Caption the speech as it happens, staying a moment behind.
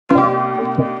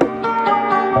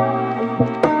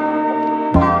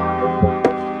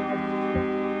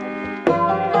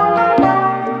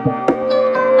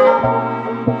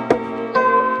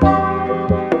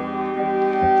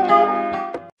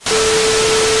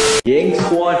Gang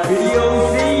Squad video,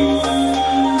 please.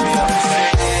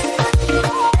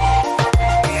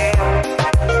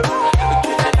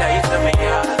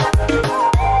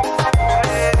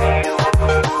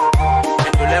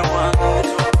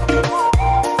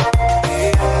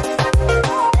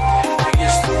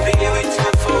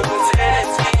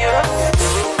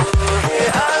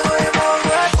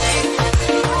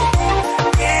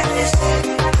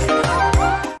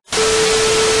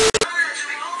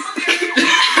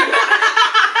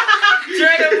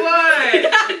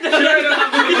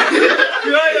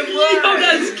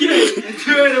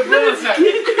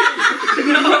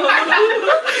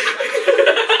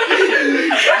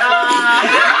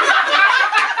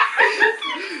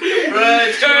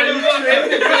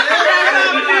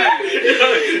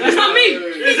 That's not me!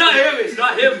 It's not him, it's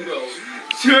not him, bro.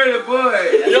 Sure the boy.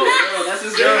 Yo, that's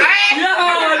his girl. No,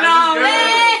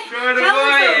 Sure the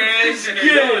boy is.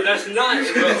 Yo, that's not,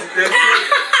 bro.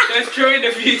 That's Troy in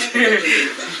the future.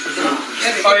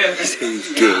 Oh yeah.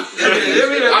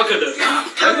 I'll cut that.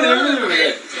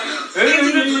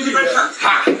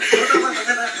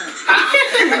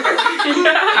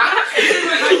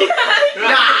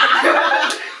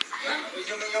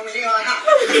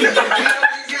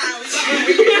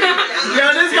 Yo,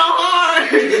 this go hard.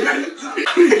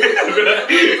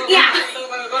 Yeah.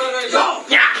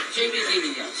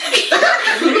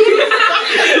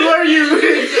 Who are you?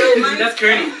 That's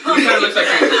Kearney. He kind of looks like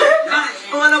Kearney.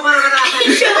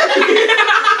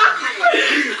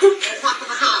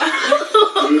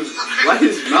 Why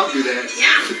does his mouth do that?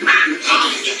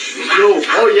 Yo,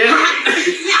 oh yeah.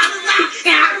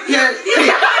 Yeah.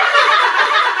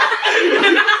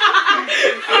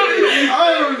 Oh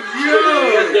yo.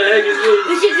 What the heck is this?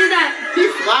 We should do that. He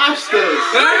flashed us.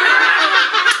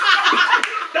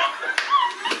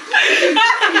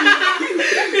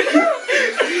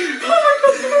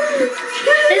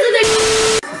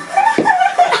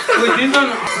 Wait, these are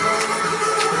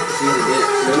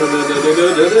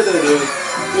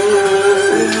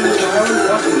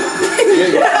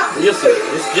Yes, sir.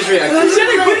 Just react. You should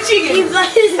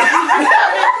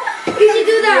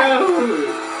do that.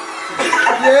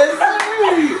 Yes,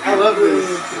 I love this.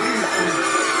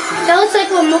 That looks like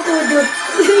what Moko would do.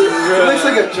 It looks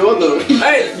like a cholo.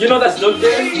 Hey, you know that's Nook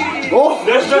there? Oh,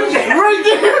 That's Nook there. right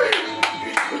there.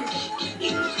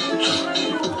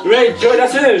 Right, Joe,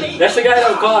 that's him. That's the guy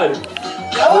that called.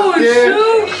 Oh,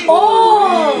 shoot.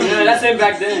 Oh! Yeah, that's him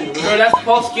back then. Bro, that's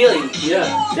Paul Skilling. Yeah.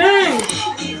 Dang!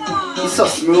 He's so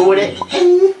smooth with it.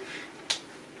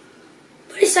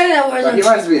 What is that word? He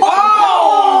reminds me.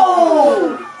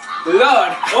 Oh!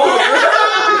 Lord. Oh,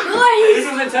 this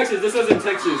was in Texas. This was in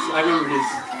Texas. I remember this.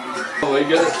 Oh my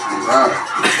god. Wow.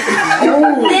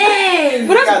 Dang!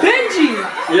 But that's Benji.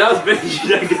 Yeah, that was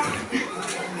Benji.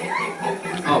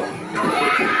 Oh.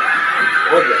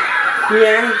 What the?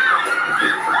 Yeah.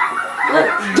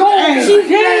 Dang!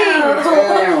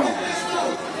 Damn!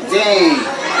 Dang!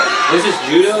 Is this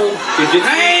judo? Jiu-jitsu?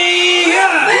 Hey!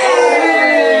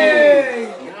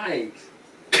 Nice.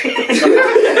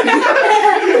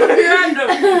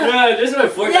 Yeah, this is when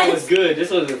Fortnite was good. This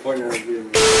was when Fortnite was good.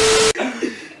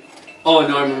 Oh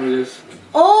no, I remember this.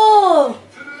 Oh!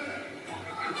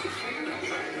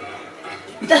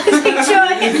 That was like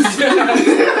Troy.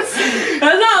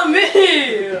 That's not me!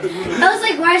 That was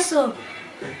like Russell.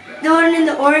 The one in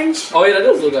the orange. Oh yeah, that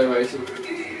does look like rice.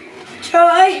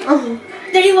 Troy.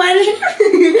 31.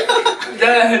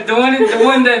 The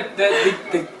one that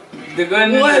the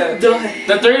gun. What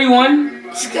the 31?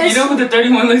 You know who the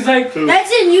 31 looks like?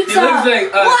 That's in He Utah. looks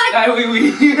like What?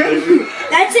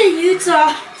 That's in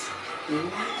Utah.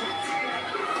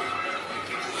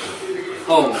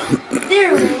 Oh.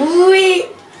 They're way.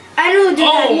 I don't do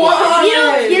that.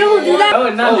 What? You know who do that? I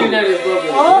would not do that with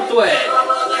Bubble. Oh. What?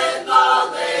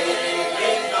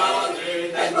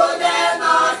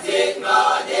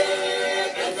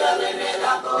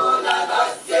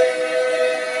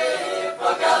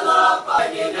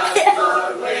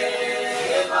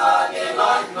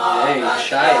 Hey,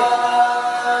 shy.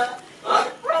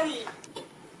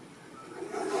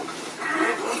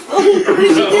 We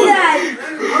should do that.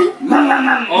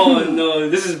 Oh no,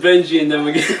 this is Benji and then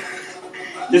we get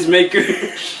this maker.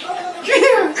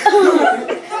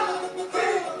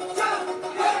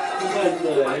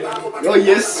 Oh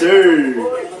yes, sir.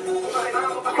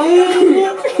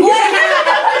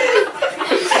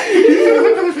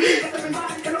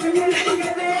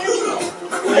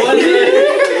 What is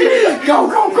it? Go,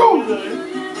 go, go!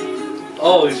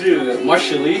 Oh shoot,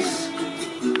 Marshallese.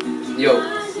 Yo,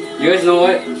 you guys know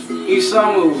what?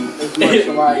 Isamu.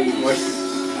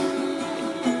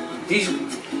 These,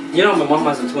 you know my mom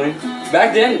has a twin.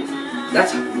 Back then,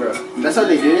 That's how, bro. That's how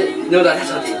they did it? No, that's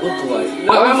how they look like.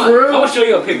 No, Oh, I'm for real? gonna show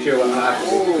you a picture of what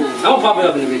happened. I'm gonna pop it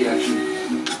up in the video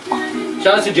actually.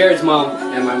 Shout out to Jared's mom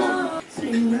and my mom.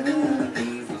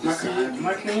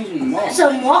 Micronesian mom.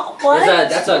 So what?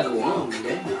 That's a Guam,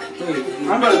 man.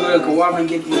 I'm about to go to Guam and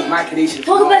get the Micronesian.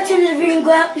 Welcome back to the video,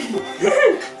 Glap. Do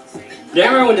you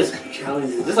remember when this challenge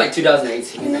is? This is like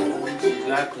 2018.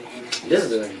 Exactly. This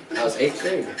is I was 8th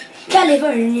grade.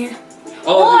 California.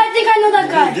 Oh, Oh, I think I know that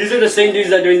guy. these are the same dudes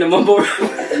that doing the mumble rap.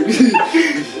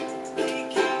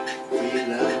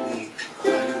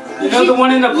 You know the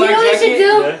one in the black You know what we should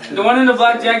jacket? do? The one in the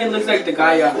black jacket looks like the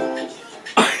guy.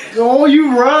 Oh,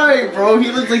 you right, bro.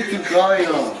 He looks like the guy.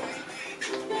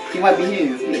 He might be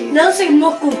him. That looks like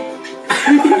Moku.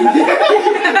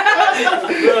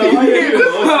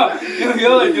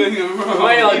 Y'all are doing it wrong.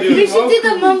 Why y'all do We it? should do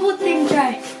the mumble thing,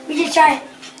 try. We should try it.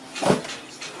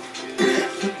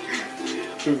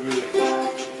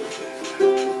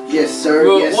 Yes, sir.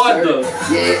 Bro, yes, what sir. the?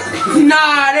 Yeah.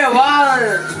 Nah, they're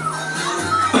wild.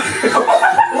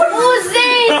 Who's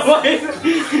this?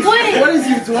 Wait. What is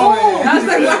he doing? Oh, That's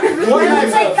like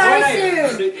that's like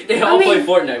Kaiser. They all play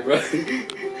Fortnite, bro.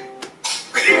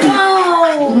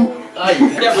 Oh. Oh, you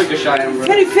definitely could shine him, bro.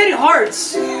 Petty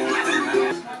hearts.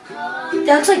 That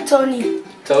looks like Tony.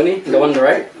 Tony, the one on the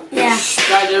right? Yeah.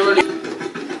 Guys, everybody.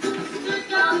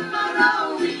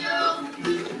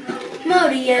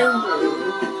 Mario.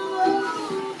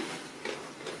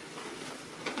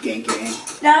 Gang, gang.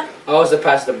 That. Oh, it's the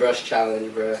pass the brush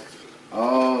challenge, bro.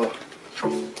 Oh.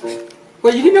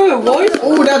 Wait, you didn't know it was?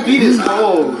 Oh, that beat is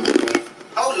cold.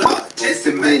 Hold up, just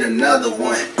to made another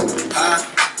one.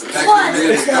 What?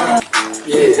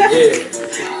 Yeah.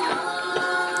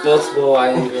 Multiple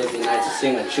items would be nice to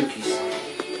sing like Chukis.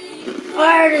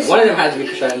 Where is One of them had to be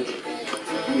shine.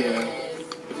 Yeah.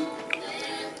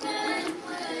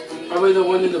 Probably the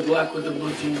one in the black with the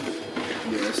blue jeans.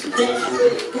 Yes.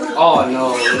 Oh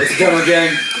no, it's them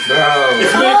again.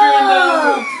 It's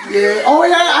Oh. Yeah. Oh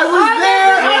yeah, I was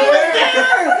there.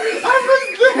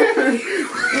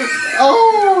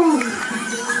 Oh.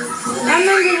 I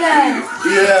remember that.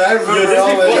 Yeah, I remember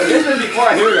all that. This was before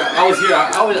I heard it. I was here. I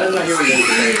was not hearing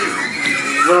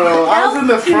it. Bro, I was in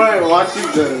the front watching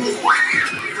them.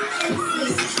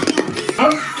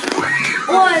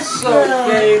 What's So the?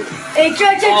 gay. Hey,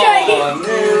 try.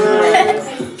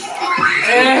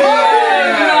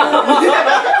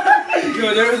 Oh,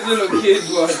 Yo, there was little kids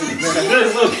watching.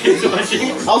 There's little kids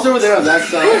watching. I was over there on that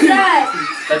Who's side. that?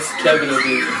 That's Kevin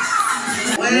again.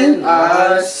 When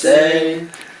I say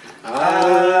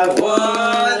I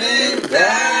want it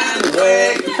that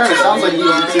way. It kind of sounds like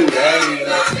you too.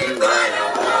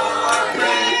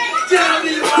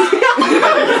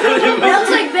 That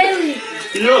looks like Bailey.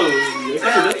 Yo,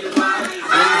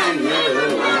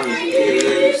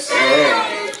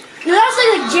 No, that looks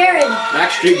like Jared.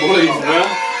 Backstreet Boys, bro.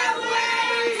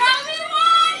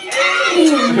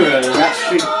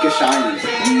 Backstreet Gashines.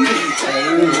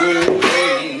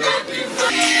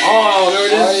 Oh, there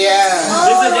it is. Oh yeah.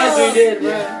 This is the dance we did,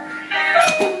 bro.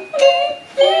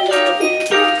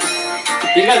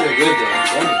 These guys are good though.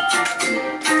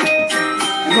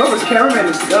 Whoever's cameraman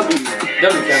is W.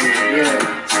 Double camera.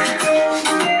 Yeah.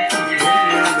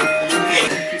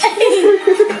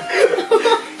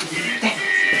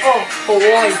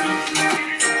 Hawaii.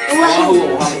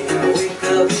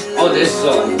 Oh, this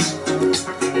song.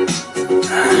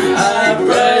 I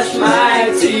brush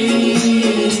my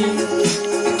teeth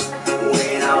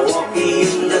When I walk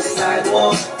in the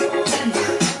sidewalk,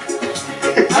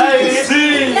 I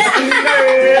see.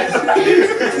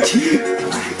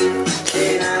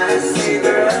 and I say,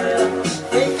 girl,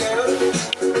 hey girl,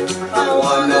 I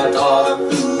wanna talk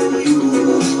to you.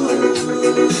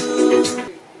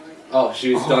 Oh,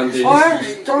 she's done this. Oh,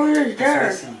 Story is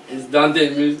there. It's done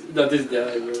this. Done this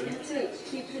guy, bro.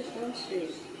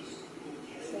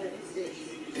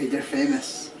 Hey, they're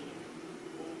famous.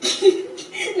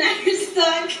 Now you're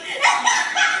stuck.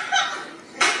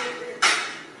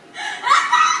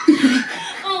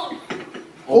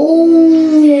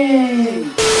 Oh.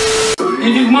 He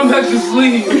just went back to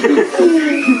sleep.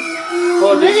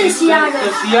 Oh, This is Seattle.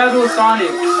 The Seattle Sonics.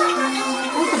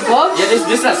 What the fuck? Yeah, this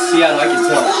is at Seattle. I can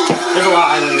tell. There's a lot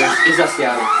of islanders. This is at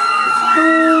Seattle.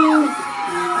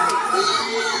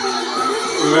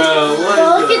 Bro, what? Oh,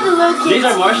 look at the little kids. These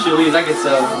are Marshallese. I can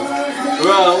tell.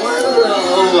 Bro, what?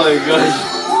 Oh my gosh.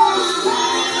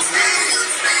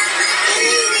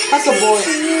 That's a boy.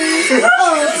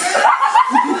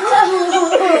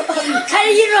 How do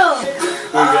you know?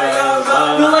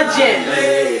 The legend.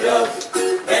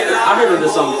 I heard of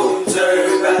this song before.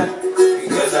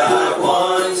 Cause I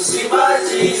want to see my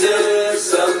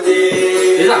Jesus someday.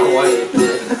 not Hawaiian.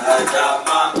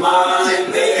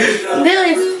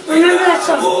 Billy, remember that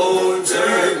song?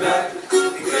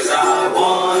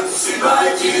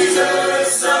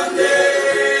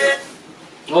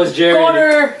 Oh, it's Jared.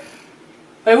 Corner.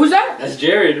 Hey, who's that? That's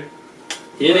Jared.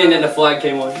 He hit it and then the flag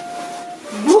came on.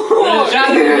 Shout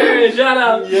out to Jared, shout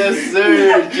out. Yes,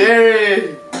 sir,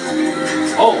 Jared.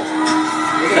 Oh,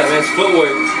 look at that man's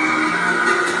footwork.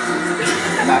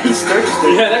 Nah, he's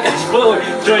thirsty. Yeah, that guy's footwork.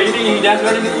 Joey, you think he danced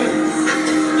better than you?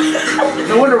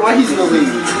 No wonder why he's in the league.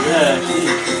 Yeah.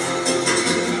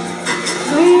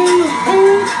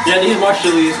 Yeah, these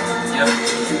Marshallese. Yep.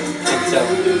 I can tell.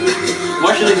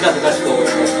 Marshallese got the best footwork.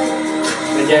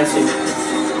 And dancing.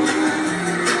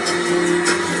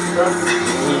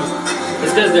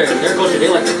 It's because their culture, they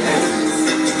like to dance.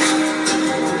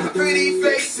 Pretty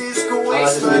faces go Oh,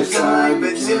 waste my time,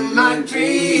 but you're my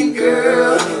dream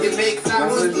girl. You make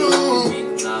flowers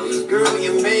bloom, girl.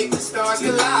 You make the stars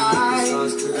collide. I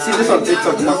see this on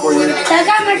TikTok not for you. That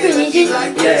guy Micronesian?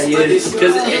 Yeah, he is.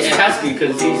 Because it has to be,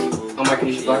 because he's on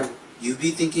Micronesian bar. You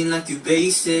be thinking like you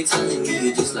basic, telling me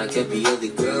you're just like every other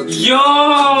girl. Yo!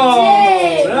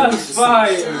 Hey. That's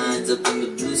fire! Shines up in the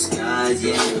blue skies,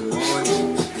 yeah, in the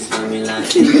morning. It's got me like.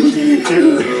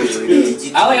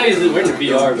 I like how he's wearing the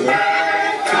VR, bro.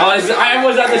 I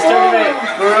was at this tournament.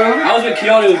 I was with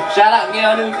Keanu. Shout out,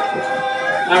 Keanu.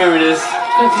 I remember this.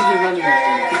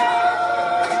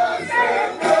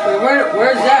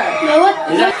 Where's that? No, what?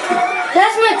 Is that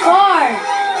That's my car.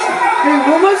 Hey,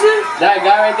 what was it? that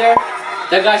guy right there?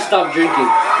 That guy stopped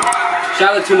drinking.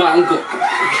 Shout out to my uncle.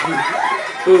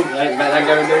 Who? That guy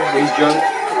right there? He's drunk,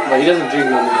 but he doesn't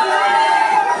drink no more.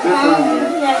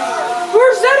 Yeah.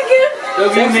 Where's that again?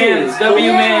 W-Man.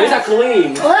 W-Man. Where's that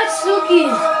Colleen? Oh, that's Suki.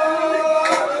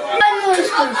 I know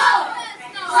this one.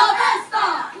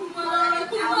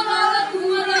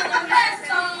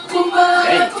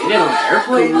 Hey, he did on an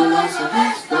airplane? You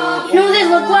know what they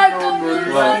look like?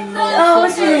 What?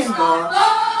 What's his name?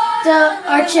 The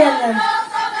Archie and them.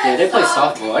 Yeah, they play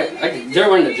softball. They're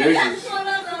wearing the jerseys.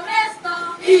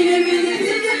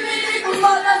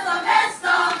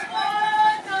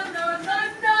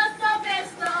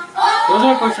 Those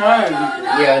are for trying.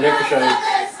 Yeah, they're for sure.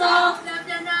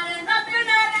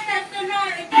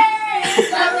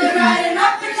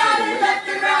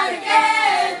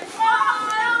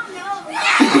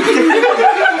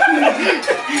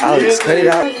 Alex, cut it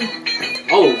out.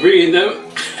 Oh, Bree and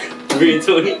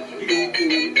Tony.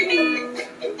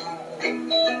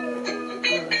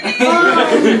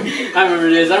 I remember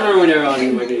this. I remember when they were on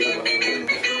Micronesian.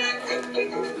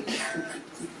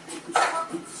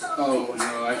 Oh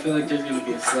no, I feel like there's gonna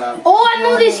be a slap. Oh, I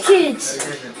know these kids.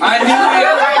 I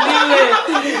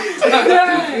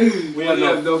knew it! We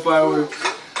have no fireworks.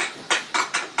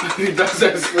 He does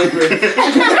have slippery.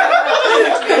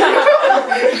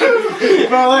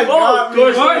 Bro, like,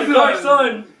 Dark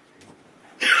son.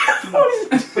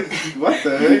 what the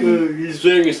heck? He's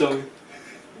playing a song.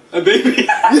 A baby.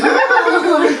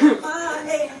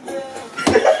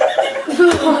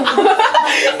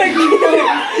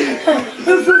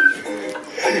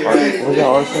 Was that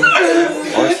arson?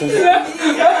 Arson?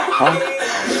 Huh?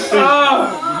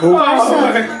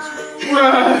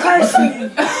 Carson.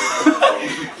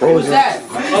 What was that?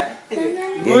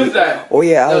 Who is that? Oh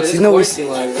yeah, Alex, you know what's... I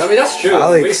mean, that's true.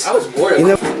 Alex, I was bored. you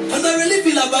know... Cause I really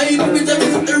feel a vibe with the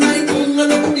right tongue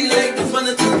and up the leg. This man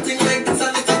is something like this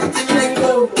and it's something like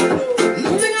go.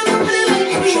 Nothing I don't feel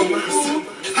like show mercy.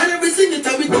 And every single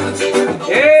time we do it.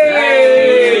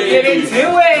 Hey! Get into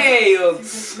it!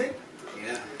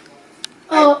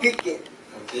 Oh. Okay.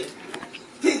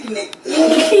 Picnic.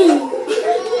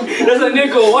 That's a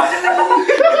nickel. What?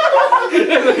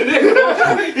 That's a nickel.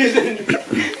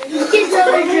 These kids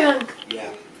are drunk.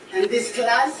 Yeah. And this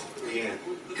class? Yeah.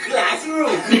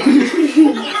 Classroom.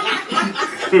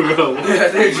 Bro. Yeah,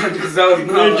 they're drunk as hell. They're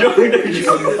drunk.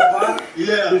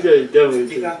 Yeah. This guy is definitely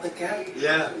Take drunk. off the cap?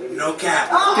 Yeah. No cap.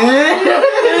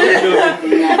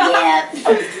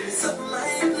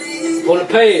 Wanna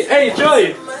pay? Hey,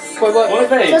 Joey. Wanna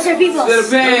pay? Those are people. Set a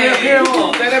bang!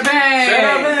 Set a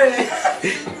bang!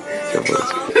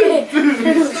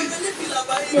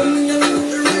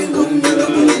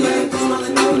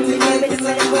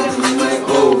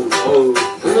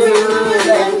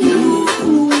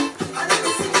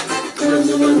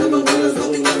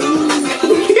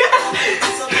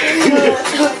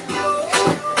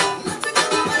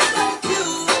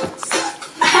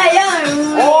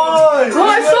 Oh,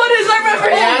 I saw this! I remember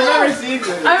it! I've never seen this.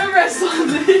 I remember I saw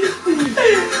this!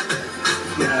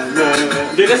 No.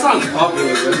 Dude, that song's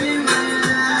popular, bro.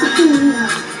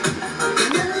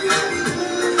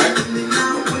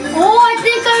 Oh, I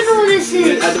think I know who this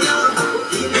is. I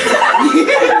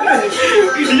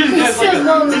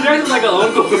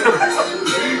He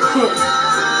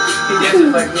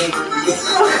dances like me.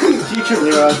 Teacher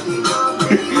Leon.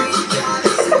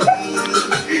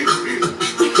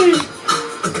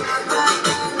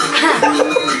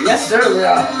 Yes, sir,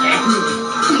 Leon.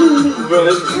 Bro,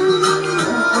 this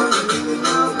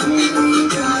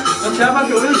don't tell about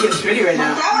the really getting pretty right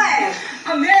now.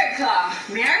 America,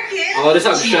 American. Oh, this is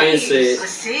how Cheyenne say it.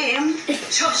 Same.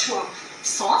 Joshua,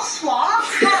 Swap,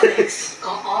 Alex,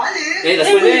 Olive. Hey, that's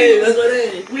my name. That's my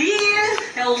name.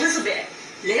 Will, Elizabeth,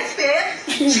 Lisbeth,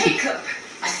 Jacob,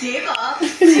 Jacob,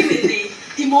 Timothy,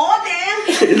 Timothy.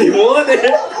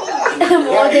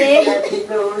 Happy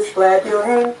nose, clap your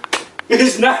hand.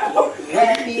 It's not.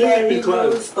 Happy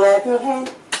nose, clap your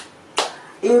hand.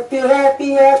 If you're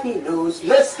happy nose,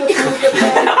 let's go to the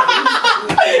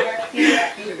party.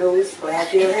 Happy nose,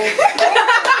 clap your hand.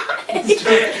 Wait.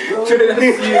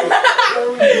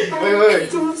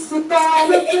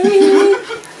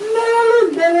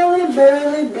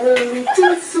 Merrily,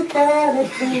 just a party.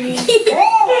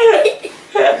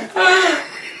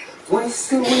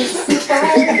 Whiskey,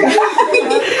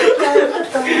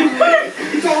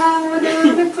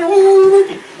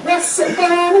 that's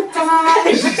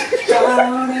paradise.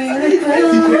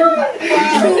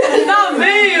 Not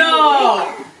me, though.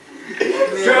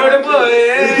 Throw the boy.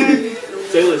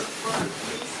 Taylor.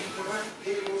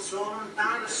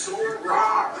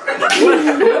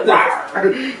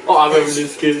 Oh, I remember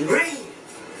this kid.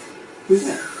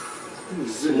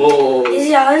 Whoa. Is he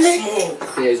on there?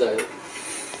 Yeah, he's like.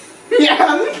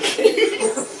 Yeah.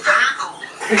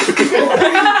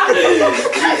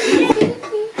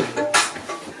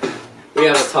 We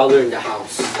have a toddler in the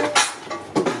house.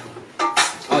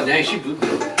 Oh dang, she blew.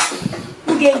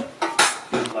 Okay.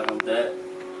 Like I'm dead.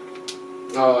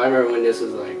 Oh, I remember when this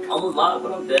was like. I'm alive,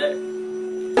 but I'm dead.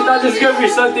 I thought this was gonna be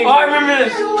something. Oh, I remember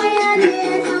this.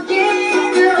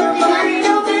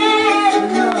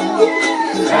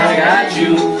 I got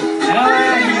you. Now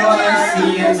you wanna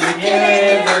see us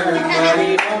together,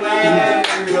 buddy.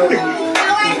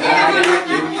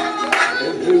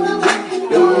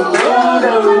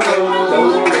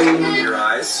 Your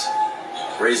eyes.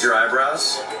 Raise your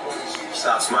eyebrows.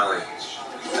 Stop smiling.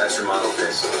 That's your model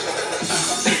face.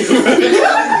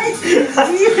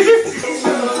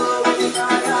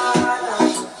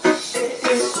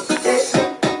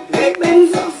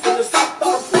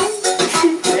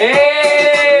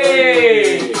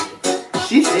 Hey!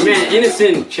 Man,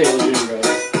 innocent children, bro.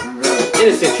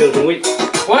 Innocent children. Wait.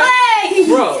 What? Hey!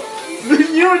 Bro.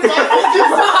 You were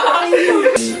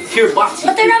Pure boxing.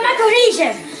 But they're not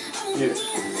Micronesian.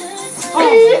 Oh,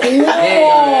 Hey, your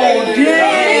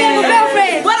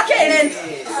girlfriend. What okay then?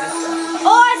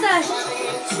 Oh, I saw.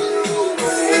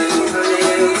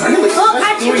 Oh,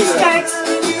 archery starts.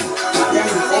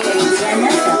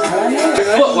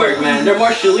 Footwork, man. They're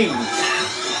Marshallese.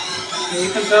 You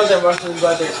can tell that Russians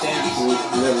by their stance.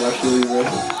 They're Marshallese, bro.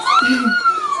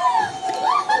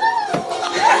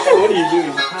 What are you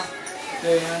doing?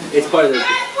 It's part of the.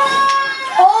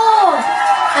 Oh,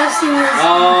 I've seen this. Oh,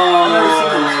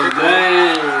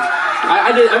 dang.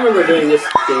 I remember doing this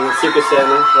thing, Secret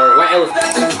Santa, or White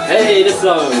Elephant. Hey, this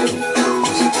song.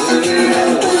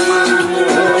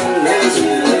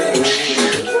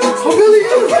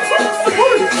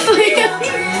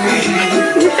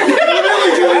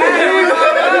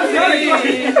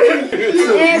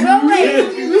 Yeah, go away.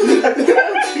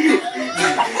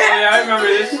 Yeah, I remember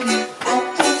this.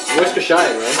 Where's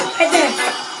Kashaya, right? Right there.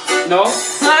 No?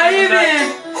 Not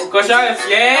even. Koshayev.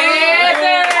 Yeah!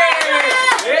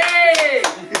 Hey!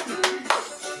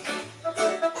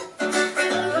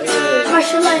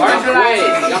 Martial arts. Martial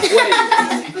arts.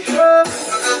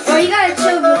 Oh, you gotta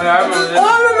chill, bro. Oh, yeah, I remember this. Oh, I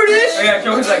remember this. Oh, yeah,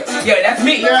 Joe was like, yeah, that's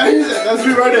me. Yeah, he said, that's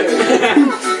me right there.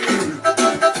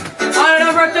 Oh, and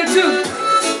I'm right there too.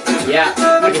 Yeah.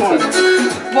 Which one?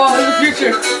 Well, in the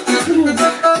future.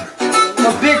 A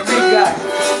big guy.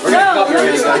 We're gonna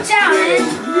copyright it, guys. Watch out, man.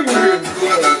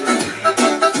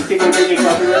 You think we're taking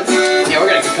copyright? Yeah, we're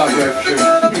gonna get copyright for sure.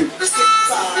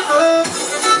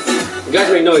 You guys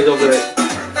already know he's over there.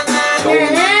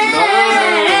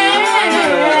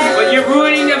 But you're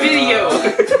ruining the video.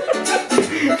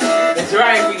 That's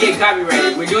right, if we get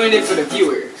copyrighted. We're doing it for the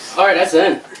viewers. Alright, that's the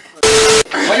end.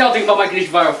 What y'all think about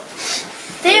MicronesianViral?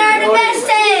 They are the best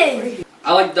thing.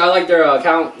 I like their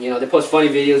account. You know, they post funny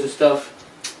videos and stuff.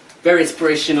 Very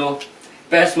inspirational.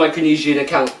 Best Micronesian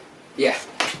account. Yeah.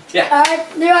 Yeah. Alright,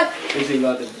 they're on. What do you think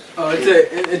about it? Oh,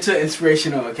 it's an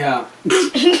inspirational account.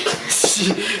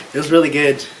 It was really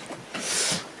good.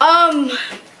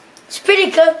 It's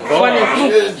pretty good. Funny.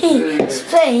 It's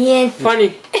playing.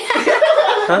 Funny.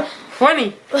 Huh?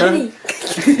 Funny. Funny.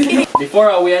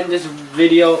 Before we end this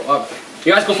video,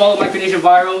 you guys go follow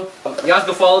MicronesianViral. You guys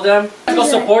go follow them. Go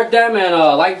support them and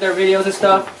like their videos and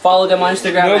stuff. Follow them on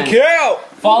Instagram.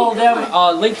 Follow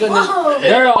them. Link in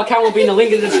their account will be in the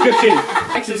link in the description.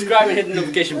 Like, subscribe, and hit the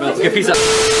notification bell. Okay, peace out.